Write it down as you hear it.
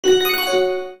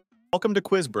Welcome to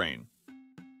quizbrain,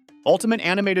 ultimate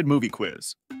animated movie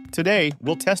quiz. Today,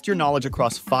 we'll test your knowledge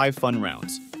across 5 fun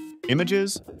rounds: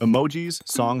 images, emojis,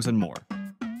 songs, and more.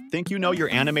 Think you know your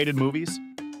animated movies?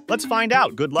 Let's find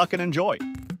out. Good luck and enjoy.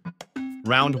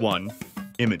 Round 1,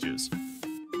 images.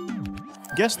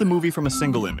 Guess the movie from a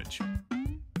single image.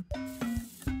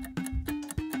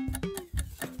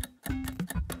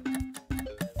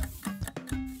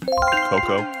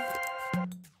 Coco.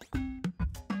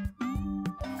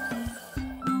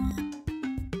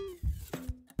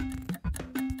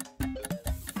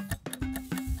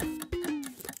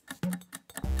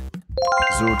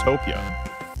 Zootopia.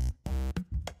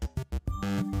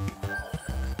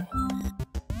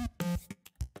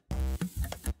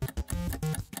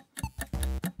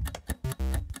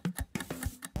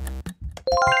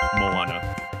 Moana.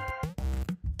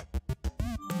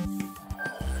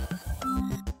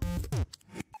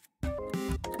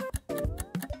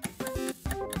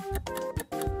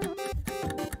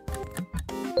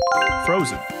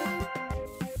 Frozen.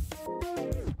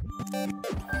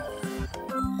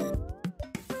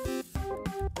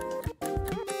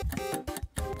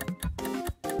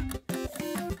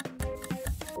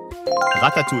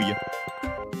 Ratatouille.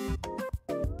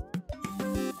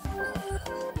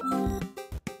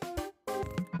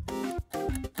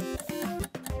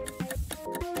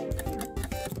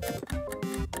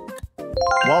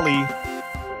 Wall-E.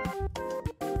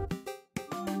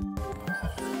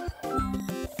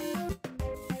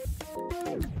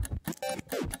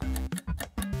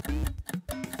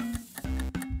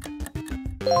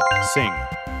 Sing.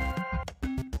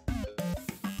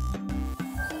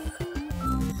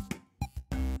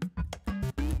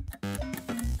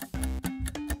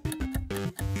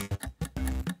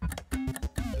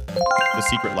 The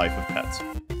Secret Life of Pets.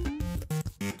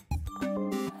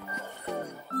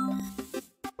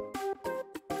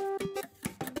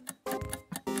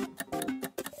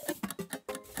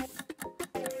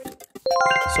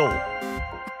 Soul.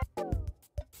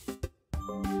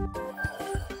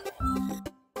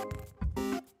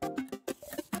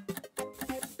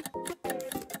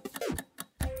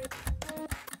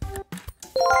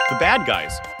 The Bad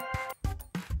Guys.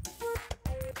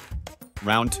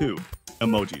 Round 2,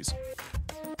 emojis.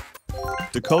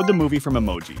 Decode the movie from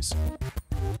emojis.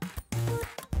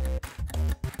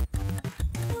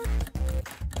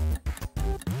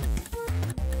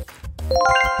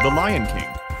 The Lion King.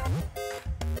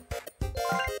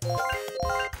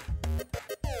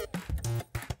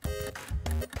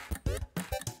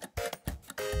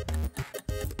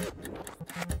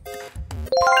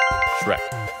 Shrek.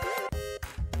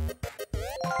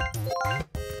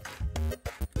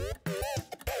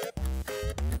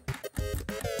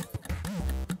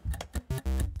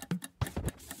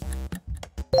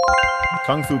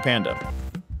 Kung Fu Panda.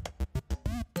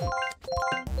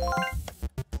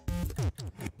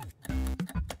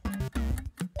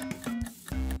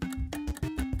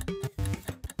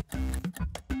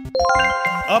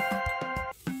 Up.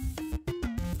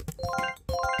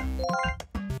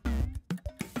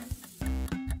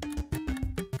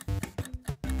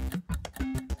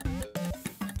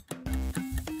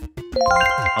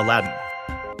 Aladdin.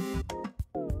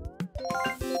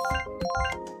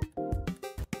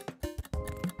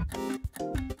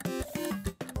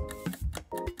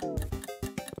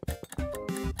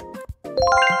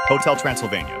 Hotel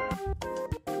Transylvania.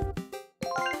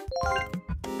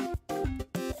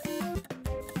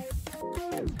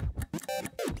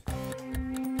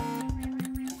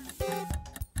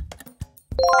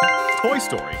 Toy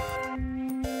Story.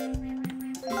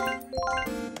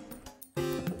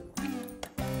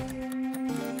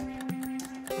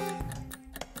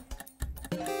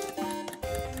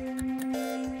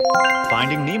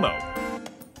 Finding Nemo.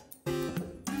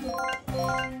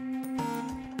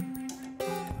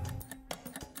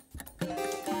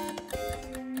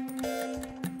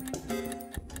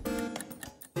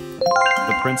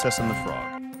 The Princess and the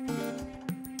Frog.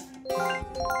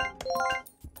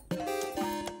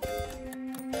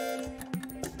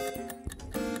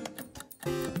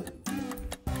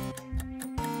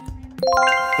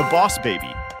 The Boss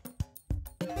Baby.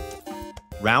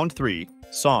 Round 3,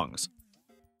 songs.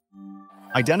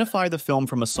 Identify the film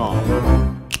from a song.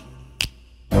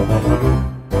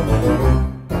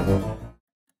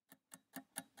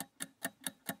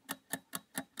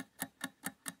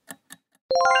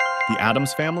 The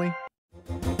Addams Family.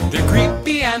 They're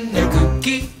creepy and they're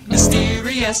kooky,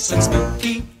 mysterious and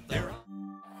spooky.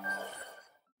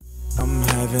 I'm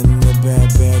having a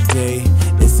bad day.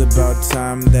 It's about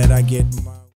time that I get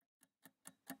my...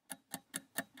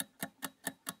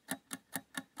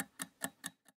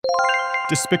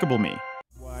 Despicable Me.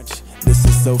 Watch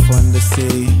so fun to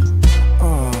see.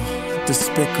 Oh,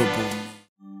 despicable.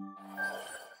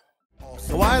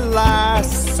 So I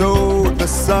lassoed the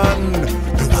sun.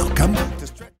 Welcome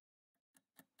to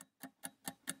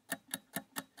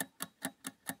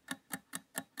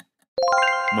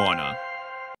Moana.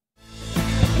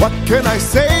 What can I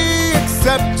say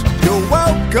except you're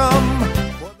welcome?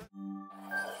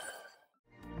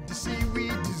 The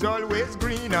seaweed is always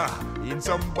greener in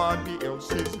somebody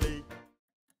else's lake.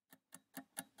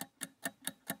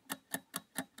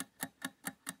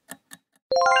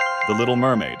 The Little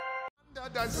Mermaid. Under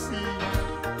the sea,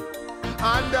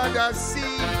 under the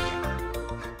sea.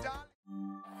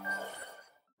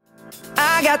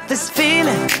 I got this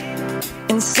feeling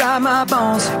inside my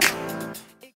bones.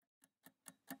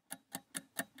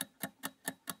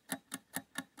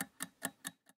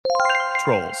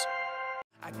 Trolls.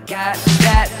 I got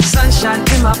that sunshine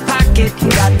in my pocket,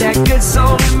 got that good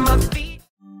soul in my feet.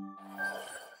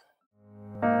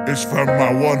 It's from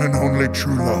my one and only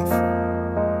true love,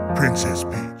 Princess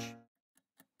Peach.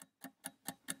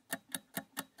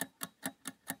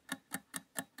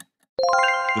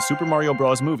 The Super Mario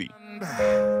Bros. Movie.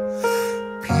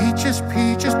 Peaches,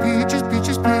 peaches, peaches,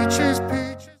 peaches, peaches,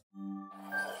 peaches.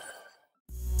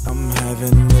 I'm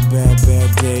having a bad,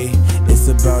 bad day. It's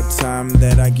about time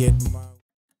that I get my...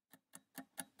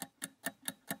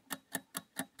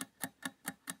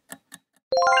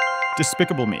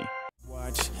 Despicable Me.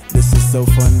 Watch, this is so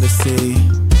fun to see.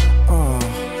 Oh,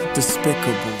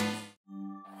 despicable.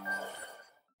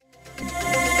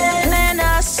 Plant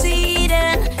a seed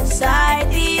inside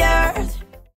the earth.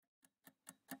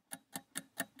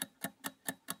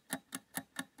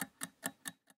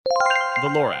 The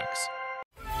Lorax.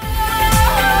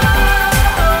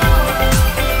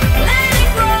 Let it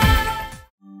grow.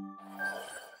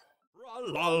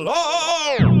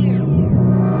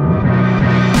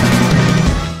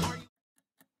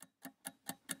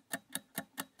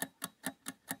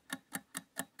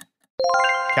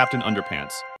 Captain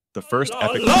Underpants. The first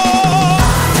epic. Hey,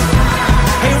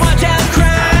 watch out,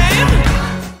 crime!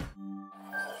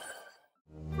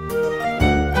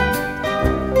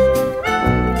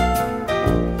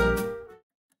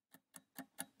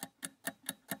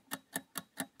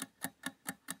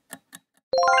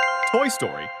 Toy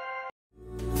Story.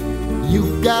 You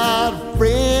got a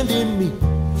friend in me.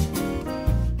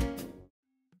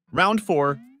 Round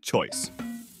 4. Choice.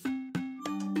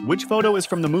 Which photo is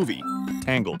from the movie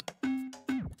Tangled?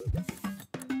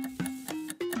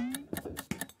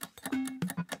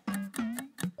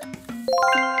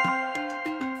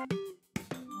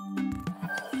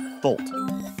 Bolt.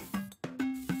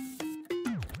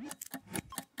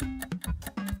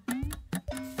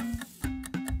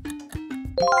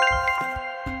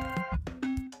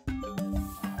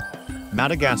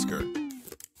 Madagascar.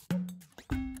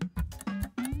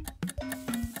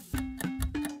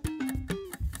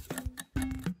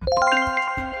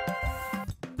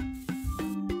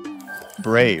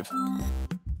 Brave.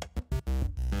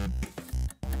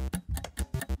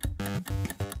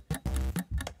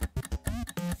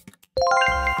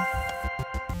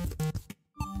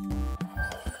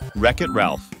 Wreck-It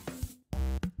Ralph.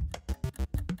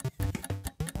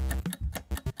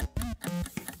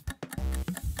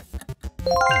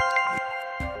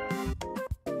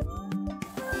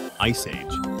 Ice Age.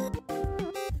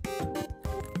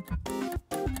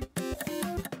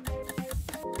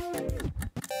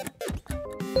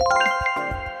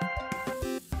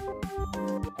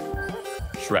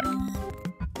 Shrek.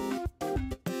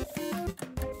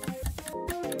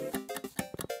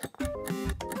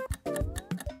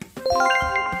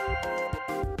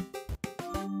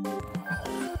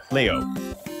 Leo.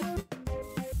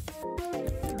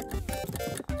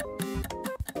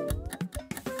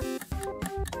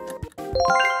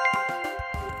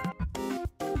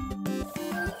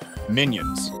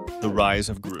 Minions: The Rise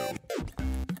of Gru.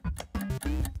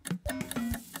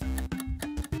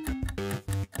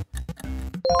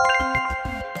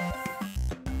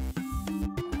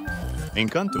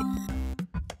 Encanto.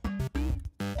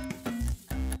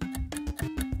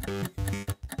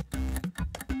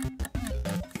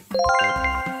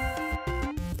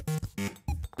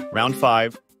 Round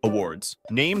 5. Awards.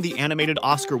 Name the animated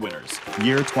Oscar winners.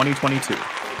 Year 2022.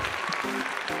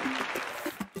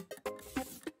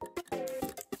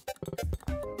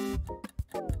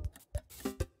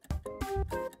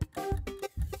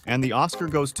 And the Oscar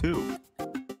goes to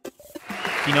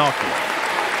Pinocchio.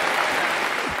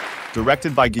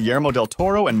 Directed by Guillermo del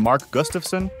Toro and Mark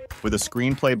Gustafson, with a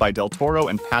screenplay by del Toro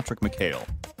and Patrick McHale.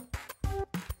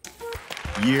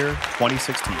 Year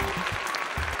 2016.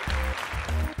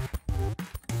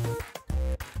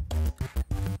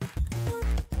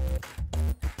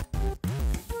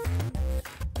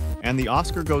 And the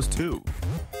Oscar goes to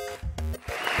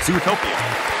Zootopia.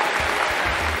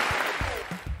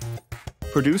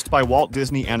 Produced by Walt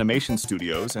Disney Animation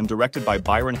Studios and directed by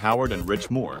Byron Howard and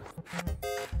Rich Moore.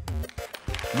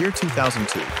 Year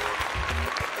 2002.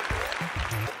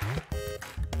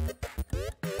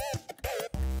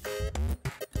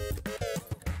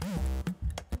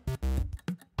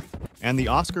 And the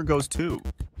Oscar goes to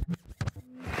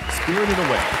Spirited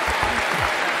Away.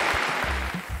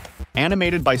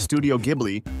 Animated by Studio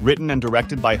Ghibli, written and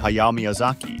directed by Hayao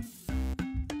Miyazaki.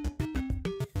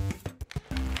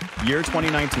 Year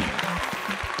 2019.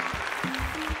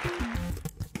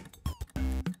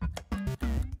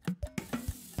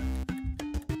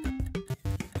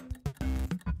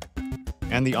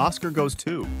 And the Oscar goes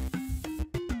to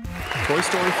Toy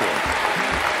Story 4.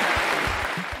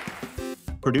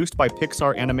 Produced by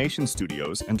Pixar Animation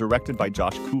Studios and directed by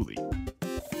Josh Cooley.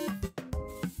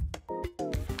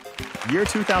 Year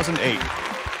 2008.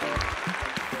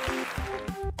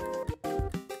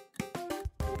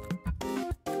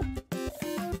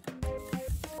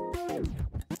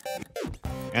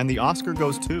 And the Oscar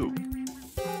goes to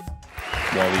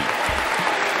WALL-E.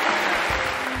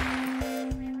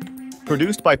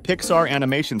 Produced by Pixar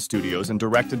Animation Studios and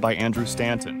directed by Andrew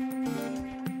Stanton.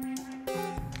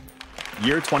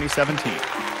 Year 2017.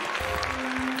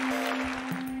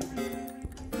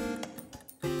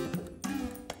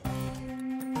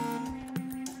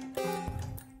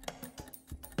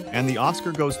 And the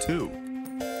Oscar goes to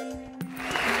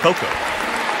Coco.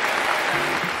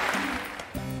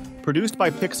 Produced by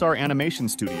Pixar Animation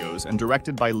Studios and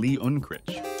directed by Lee Unkrich.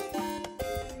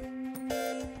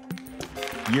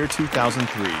 Year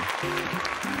 2003.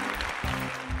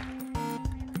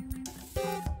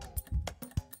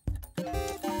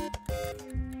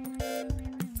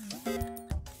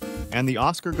 And the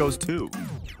Oscar goes to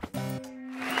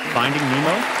Finding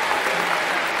Nemo.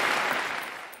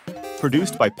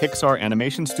 Produced by Pixar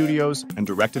Animation Studios and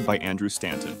directed by Andrew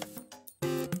Stanton.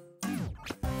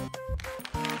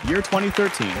 Year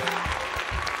 2013.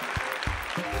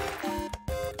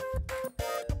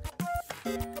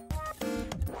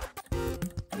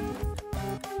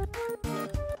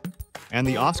 And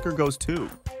the Oscar goes to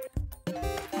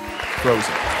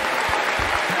Frozen.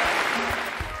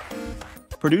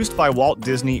 Produced by Walt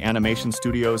Disney Animation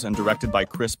Studios and directed by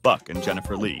Chris Buck and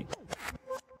Jennifer Lee.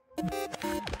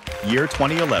 Year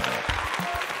 2011.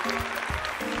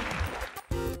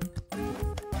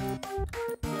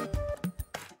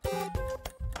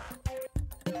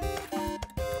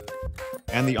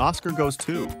 And the Oscar goes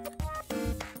to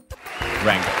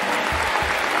Rango.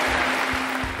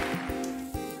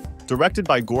 Directed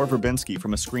by Gore Verbinski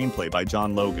from a screenplay by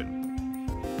John Logan.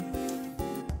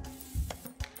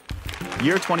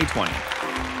 Year 2020.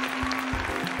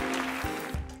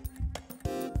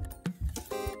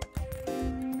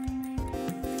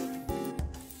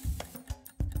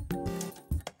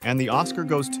 And the Oscar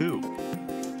goes to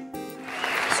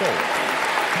Soul.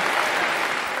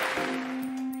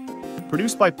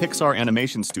 Produced by Pixar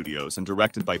Animation Studios and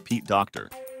directed by Pete Docter.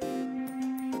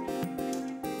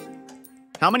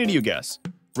 How many do you guess?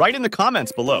 Write in the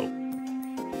comments below.